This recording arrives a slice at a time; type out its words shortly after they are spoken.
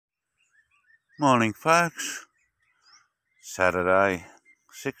Morning, folks. Saturday,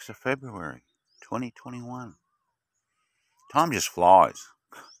 6th of February, 2021. Time just flies.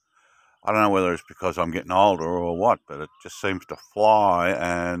 I don't know whether it's because I'm getting older or what, but it just seems to fly.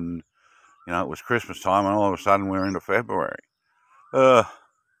 And, it was Christmas time and all of a sudden we're into February.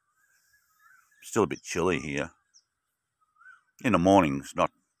 Still a bit chilly here. In the mornings,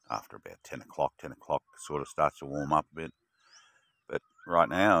 not after about 10 o'clock. 10 o'clock sort of starts to warm up a bit. But right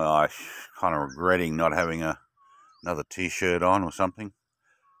now, I'm kind of regretting not having another t-shirt on or something.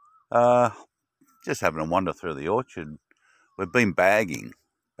 Just having a wander through the orchard. We've been bagging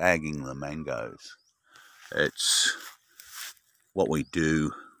the mangoes. It's what we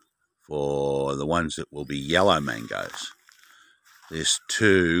do for the ones that will be yellow mangoes. There's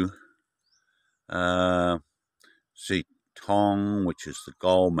two, see Tong, which is the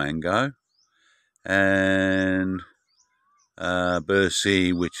gold mango, and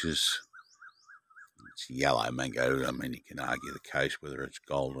Bercy, which is yellow mango. I mean, you can argue the case whether it's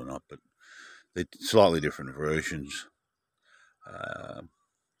gold or not, but they're slightly different versions.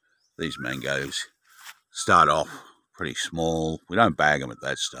 These mangoes start off pretty small. We don't bag them at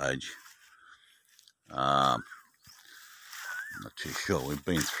that stage. I'm not too sure. We've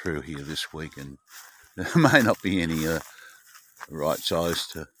been through here this week and there may not be any right size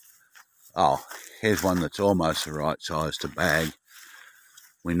to... Oh, here's one that's almost the right size to bag.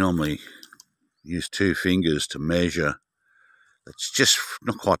 We normally use 2 fingers to measure. It's just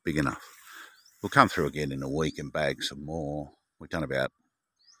not quite big enough. We'll come through again in a week and bag some more. We've done about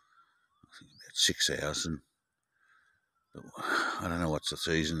 6,000. I don't know what the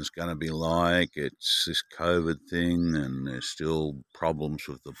season's going to be like. It's this COVID thing and there's still problems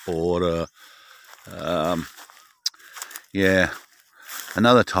with the border. Yeah,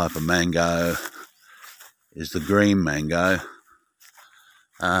 another type of mango is the green mango.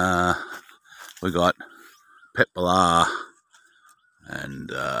 We got Petbalar and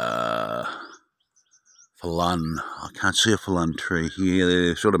Falun. I can't see a Falun tree here.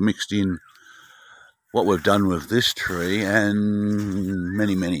 They're sort of mixed in. What we've done with this tree and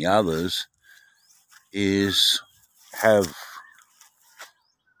many others is have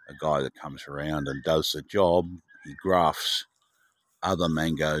a guy that comes around and does the job. He grafts other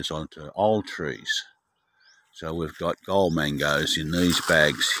mangoes onto old trees. So we've got gold mangoes in these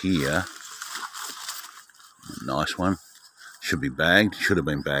bags here. Nice one. Should be bagged. Should have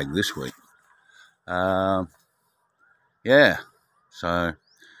been bagged this week. Yeah. So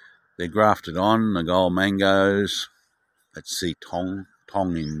they're grafted on, the gold mangoes. Let's see, Tong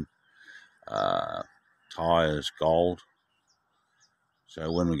in Thai is gold.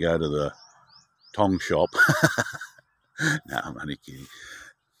 So when we go to the Tong shop, no, I'm only kidding.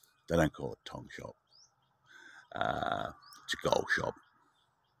 They don't call it Tong shop. It's a gold shop.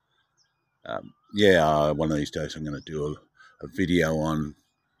 One of these days I'm going to do a video on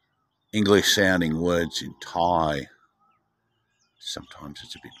English sounding words in Thai. Sometimes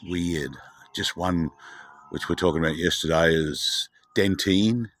it's a bit weird. Just one which we're talking about yesterday is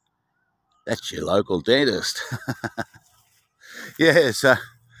dentine. That's your local dentist. Yeah, so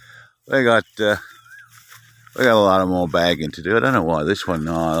we got a lot of more bagging to do. I don't know why this one.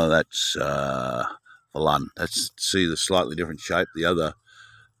 Oh, that's Falun. See the slightly different shape. The other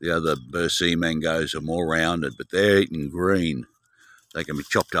Bercy mangoes are more rounded, but they're eaten green. They can be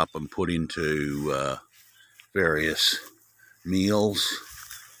chopped up and put into various meals.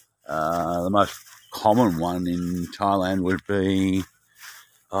 The most common one in Thailand would be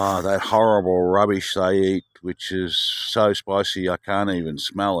that horrible rubbish they eat, which is so spicy I can't even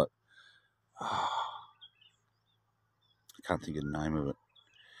smell it. I can't think of the name of it.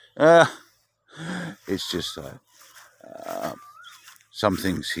 It's just some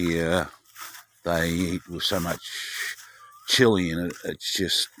things here they eat with so much chili in it. It's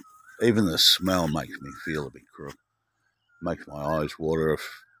just, even the smell makes me feel a bit crook. Makes my eyes water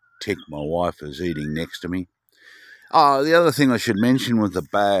if Tick, my wife, is eating next to me. Oh, the other thing I should mention with the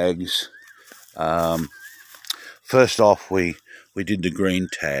bags, first off, we did the green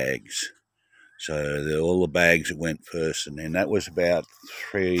tags. So all the bags that went first, and then that was about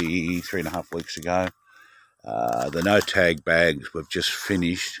three and a half weeks ago. The no tag bags we've just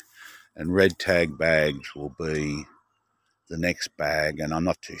finished, and red tag bags will be the next bag, and I'm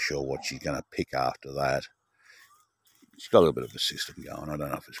not too sure what she's going to pick after that. She's got a little bit of a system going. I don't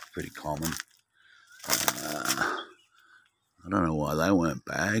know if it's pretty common. I don't know why they weren't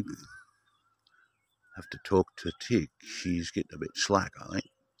bagged. Have to talk to Tick. She's getting a bit slack, I think.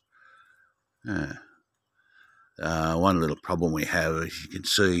 Yeah. One little problem we have, as you can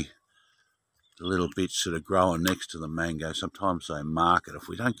see, the little bits that are growing next to the mango, sometimes they mark it. If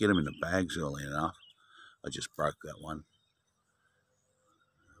we don't get them in the bags early enough, I just broke that one.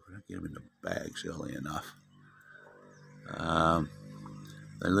 If we don't get them in the bags early enough,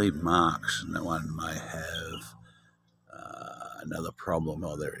 they leave marks, and that one may have another problem.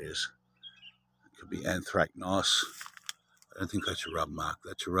 Oh, there it is. It could be anthracnose. I don't think that's a rub mark.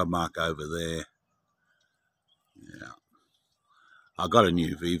 That's a rub mark over there. Yeah. I got a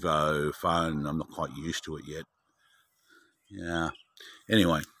new Vivo phone. I'm not quite used to it yet. Yeah.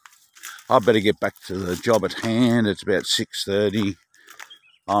 Anyway, I better get back to the job at hand. It's about 6:30.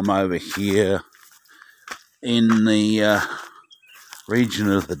 I'm over here in the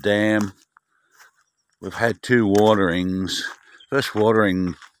region of the dam. We've had 2 waterings. First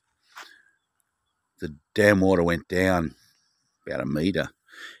watering, the dam water went down about 1 metre.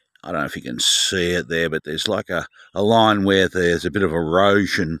 I don't know if you can see it there, but there's like a line where there's a bit of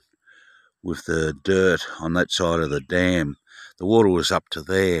erosion with the dirt on that side of the dam. The water was up to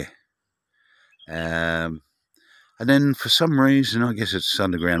there. And then for some reason, I guess it's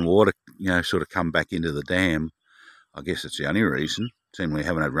underground water, sort of come back into the dam. I guess it's the only reason. Seeing we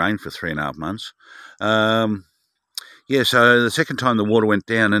haven't had rain for 3.5 months. Yeah, so the second time the water went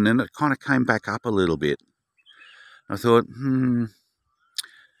down, and then it kind of came back up a little bit. I thought,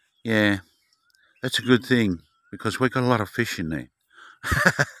 yeah, that's a good thing, because we've got a lot of fish in there.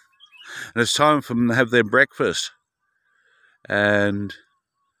 And it's time for them to have their breakfast. And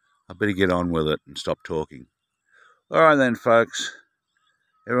I better get on with it and stop talking. All right then, folks.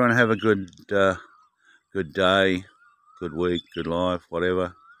 Everyone have a good day, good week, good life,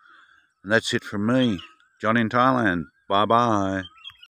 whatever. And that's it from me, John in Thailand. Bye-bye.